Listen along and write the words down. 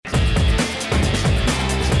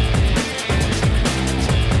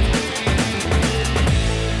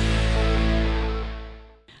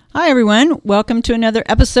Hi, everyone. Welcome to another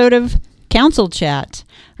episode of Council Chat.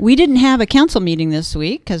 We didn't have a council meeting this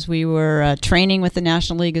week because we were training with the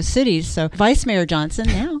National League of Cities. So, Vice Mayor Johnson,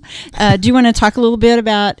 now, do you want to talk a little bit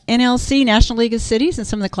about NLC, National League of Cities, and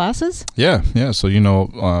some of the classes? Yeah. So,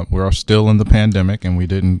 we're still in the pandemic, and we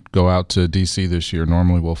didn't go out to D.C. this year.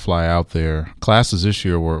 Normally, we'll fly out there. Classes this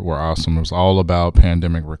year were awesome. It was all about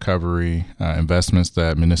pandemic recovery, investments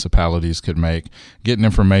that municipalities could make, getting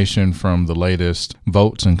information from the latest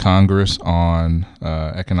votes in Congress on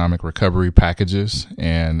economic recovery packages.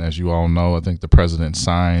 And as you all know, I think the president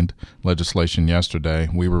signed legislation yesterday.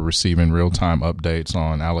 We were receiving real-time updates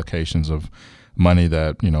on allocations of money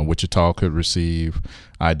that, Wichita could receive,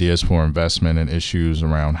 ideas for investment and issues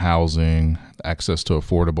around housing, access to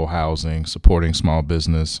affordable housing, supporting small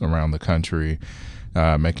business around the country,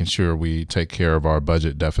 making sure we take care of our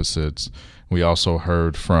budget deficits. We also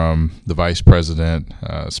heard from the vice president,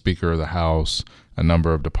 Speaker of the House, a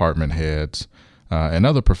number of department heads, and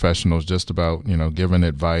other professionals just about, giving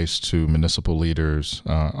advice to municipal leaders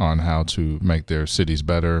on how to make their cities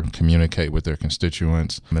better, communicate with their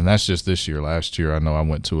constituents. And that's just this year. Last year, I know I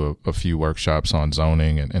went to a few workshops on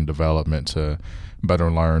zoning and development to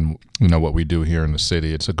better learn, what we do here in the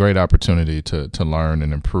city. It's a great opportunity to learn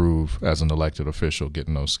and improve as an elected official,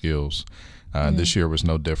 getting those skills. This year was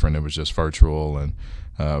no different. It was just virtual, and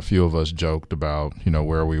a few of us joked about,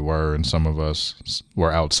 where we were, and some of us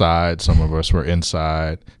were outside, some of us were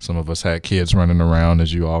inside, some of us had kids running around,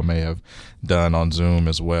 as you all may have done on Zoom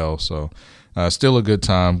as well. So still a good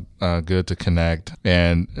time, good to connect.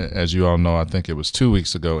 And as you all know, I think it was 2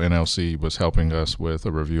 weeks ago, NLC was helping us with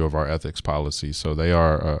a review of our ethics policy. So they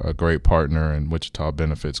are a great partner, and Wichita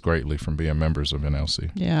benefits greatly from being members of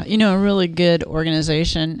NLC. Yeah, a really good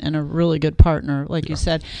organization and a really good partner, like you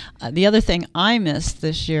said. The other thing I missed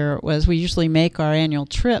this year was we usually make our annual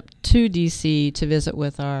trip to D.C. to visit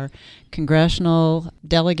with our congressional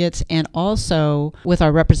delegates and also with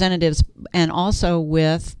our representatives and also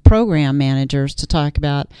with program managers to talk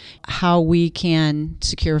about how we can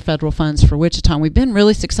secure federal funds for Wichita. And we've been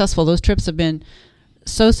really successful. Those trips have been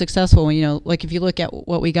so successful. Like if you look at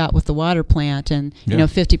what we got with the water plant and,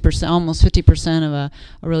 50%, almost 50% of a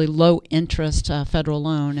really low interest federal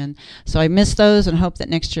loan. And so I miss those and hope that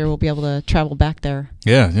next year we'll be able to travel back there.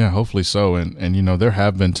 Yeah, hopefully so. And there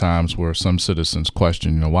have been times where some citizens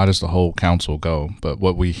question, why does the whole council go? But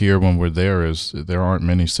what we hear when we're there is there aren't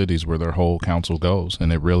many cities where their whole council goes.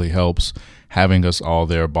 And it really helps having us all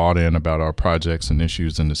there bought in about our projects and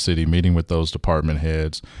issues in the city, meeting with those department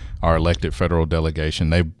heads, our elected federal delegation.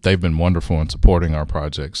 They've been wonderful in supporting our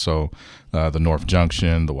projects. So the North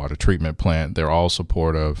Junction, the water treatment plant, they're all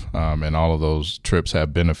supportive, and all of those trips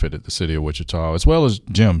have benefited the city of Wichita, as well as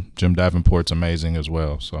Jim. Jim Davenport's amazing as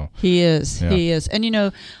well. So he is.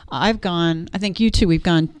 And I've gone, I think you too, we've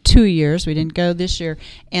gone 2 years. We didn't go this year.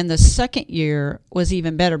 And the second year was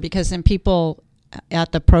even better because then people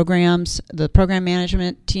at the programs, the program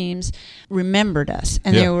management teams remembered us,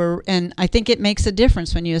 and and I think it makes a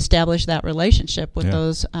difference when you establish that relationship with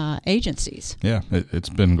those agencies. Yeah, it's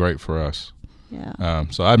been great for us. Yeah.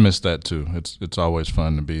 So I miss that too. It's always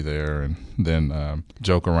fun to be there, and then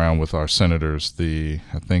joke around with our senators.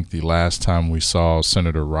 I think the last time we saw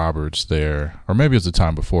Senator Roberts there, or maybe it was the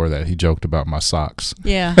time before that, he joked about my socks.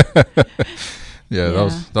 Yeah.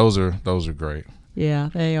 Those are great. Yeah,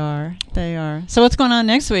 they are. So what's going on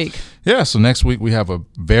next week? Yeah, so next week we have a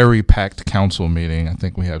very packed council meeting. I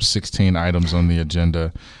think we have 16 items on the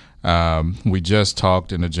agenda. We just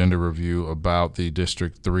talked in agenda review about the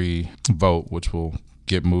District 3 vote, which will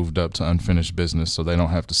get moved up to unfinished business, so they don't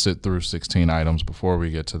have to sit through 16 items before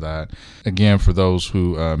we get to that. Again, for those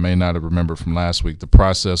who may not have remembered from last week, the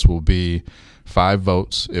process will be 5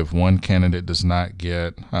 votes. If one candidate does not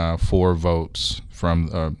get 4 votes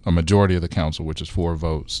from a majority of the council, which is 4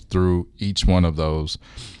 votes, through each one of those,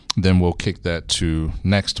 then we'll kick that to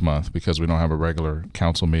next month because we don't have a regular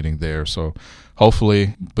council meeting there. So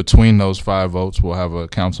hopefully between those 5 votes, we'll have a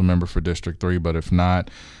council member for District 3, but if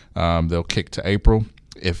not, they'll kick to April.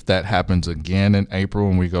 If that happens again in April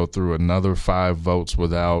and we go through another 5 votes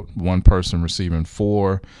without one person receiving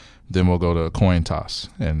 4, then we'll go to a coin toss,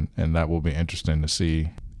 and that will be interesting to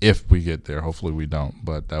see if we get there. Hopefully we don't,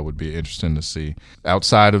 but that would be interesting to see.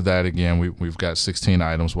 Outside of that, again, we've got 16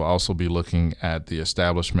 items. We'll also be looking at the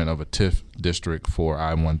establishment of a TIF district for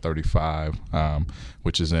I-135,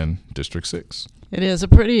 which is in District 6. It is a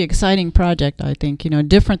pretty exciting project, I think,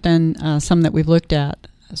 different than some that we've looked at.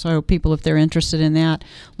 So I hope people, if they're interested in that,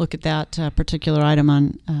 look at that particular item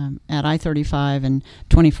on at I-35 and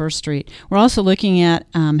 21st Street. We're also looking at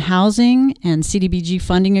housing and CDBG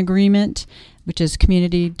funding agreement which is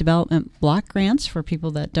Community Development Block Grants for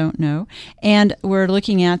people that don't know. And we're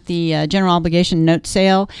looking at the general obligation note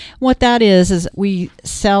sale. What that is we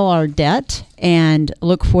sell our debt and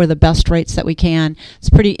look for the best rates that we can. It's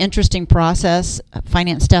a pretty interesting process.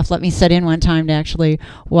 Finance staff let me sit in one time to actually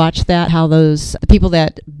watch that, how the people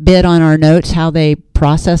that bid on our notes, how they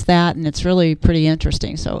process that, and it's really pretty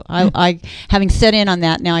interesting. So I having set in on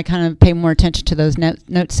that, now I kind of pay more attention to those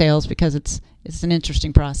note sales because it's an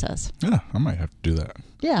interesting process. Yeah, I might have to do that.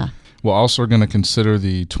 Yeah. We're also going to consider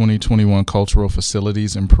the 2021 cultural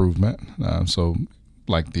facilities improvement, so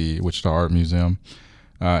like the Wichita Art Museum.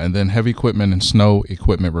 And then heavy equipment and snow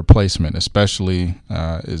equipment replacement, especially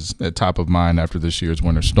is at top of mind after this year's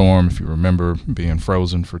winter storm. If you remember being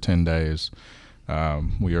frozen for 10 days,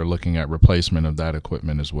 we are looking at replacement of that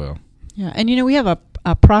equipment as well. Yeah, and we have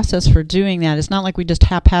a process for doing that. It's not like we just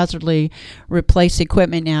haphazardly replace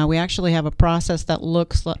equipment now. We actually have a process that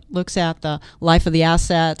looks at the life of the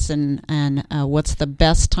assets and what's the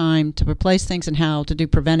best time to replace things and how to do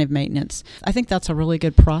preventive maintenance. I think that's a really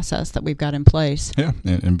good process that we've got in place. Yeah,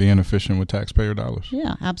 and being efficient with taxpayer dollars.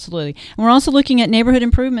 Yeah, absolutely. And we're also looking at neighborhood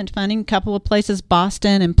improvement funding. A couple of places,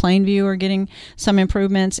 Boston and Plainview, are getting some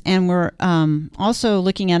improvements, and we're also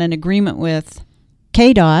looking at an agreement with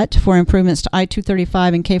KDOT for improvements to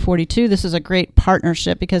I-235 and K-42. This is a great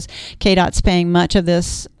partnership because KDOT's paying much of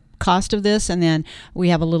this cost of this, and then we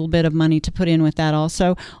have a little bit of money to put in with that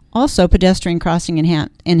also. Also, pedestrian crossing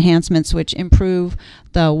enhancements, which improve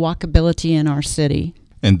the walkability in our city.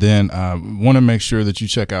 And then want to make sure that you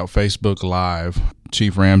check out Facebook Live.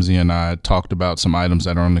 Chief Ramsey and I talked about some items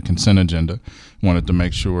that are on the consent agenda. Wanted to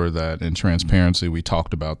make sure that in transparency we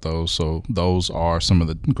talked about those. So those are some of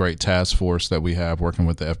the great task force that we have working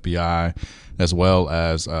with the FBI, as well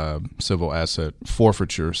as civil asset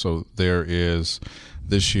forfeiture. So there is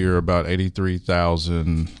this year about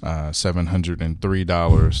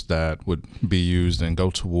 $83,703 that would be used and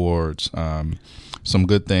go towards some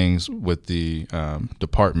good things with the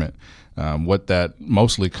department. What that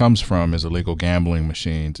mostly comes from is illegal gambling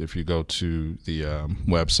machines. If you go to the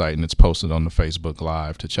website, and it's posted on the Facebook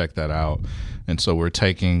Live, to check that out. And so we're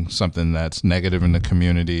taking something that's negative in the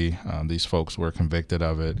community. These folks were convicted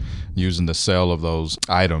of it, using the sale of those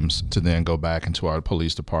items to then go back into our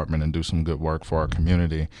police department and do some good work for our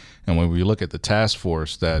community. And when we look at the task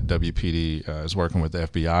force that WPD is working with the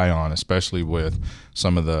FBI on, especially with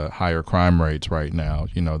some of the higher crime rates right now,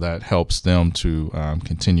 that helps them to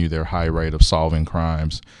continue their high rate of solving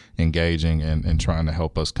crimes, engaging and trying to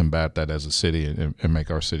help us combat that as a city and make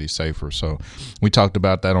our city safer. So we talked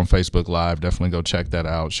about that on Facebook Live. Definitely go check that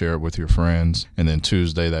out, share it with your friends. And then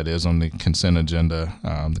Tuesday, that is on the consent agenda.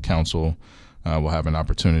 The council will have an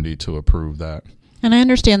opportunity to approve that. And I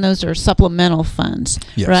understand those are supplemental funds,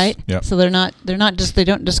 yes. Right? Yep. So they don't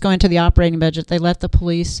just go into the operating budget. They let the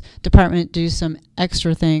police department do some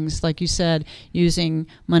extra things, like you said, using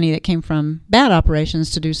money that came from bad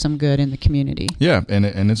operations to do some good in the community. Yeah, and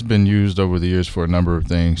it's been used over the years for a number of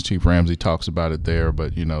things. Chief Ramsey talks about it there,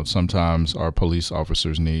 but sometimes our police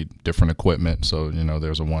officers need different equipment. So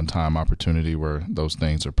there's a one-time opportunity where those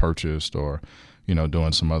things are purchased, or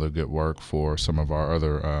doing some other good work for some of our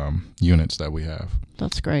other units that we have.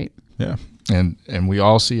 That's great. Yeah. And we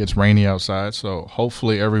all see it's rainy outside, so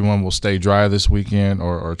hopefully everyone will stay dry this weekend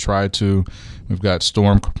or try to. We've got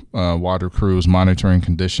storm water crews monitoring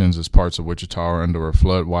conditions as parts of Wichita are under a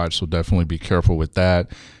flood watch, so definitely be careful with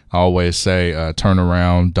that. I always say turn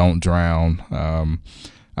around, don't drown.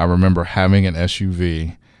 I remember having an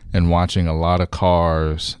SUV and watching a lot of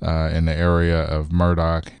cars in the area of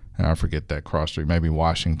Murdoch, and I forget that cross street, maybe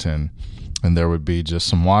Washington, and there would be just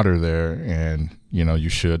some water there, and you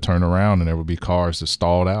should turn around, and there would be cars that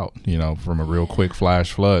stalled out from a real quick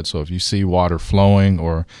flash flood. So if you see water flowing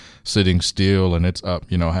or sitting still and it's up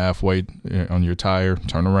halfway on your tire,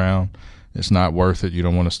 turn around. It's not worth it. You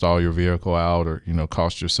don't want to stall your vehicle out or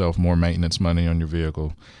cost yourself more maintenance money on your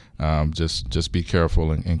vehicle. Just be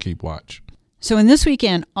careful and keep watch. So in this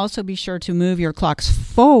weekend, also be sure to move your clocks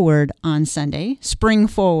forward on Sunday, spring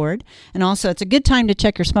forward. And also, it's a good time to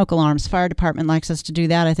check your smoke alarms. Fire department likes us to do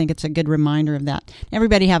that. I think it's a good reminder of that.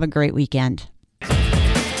 Everybody have a great weekend.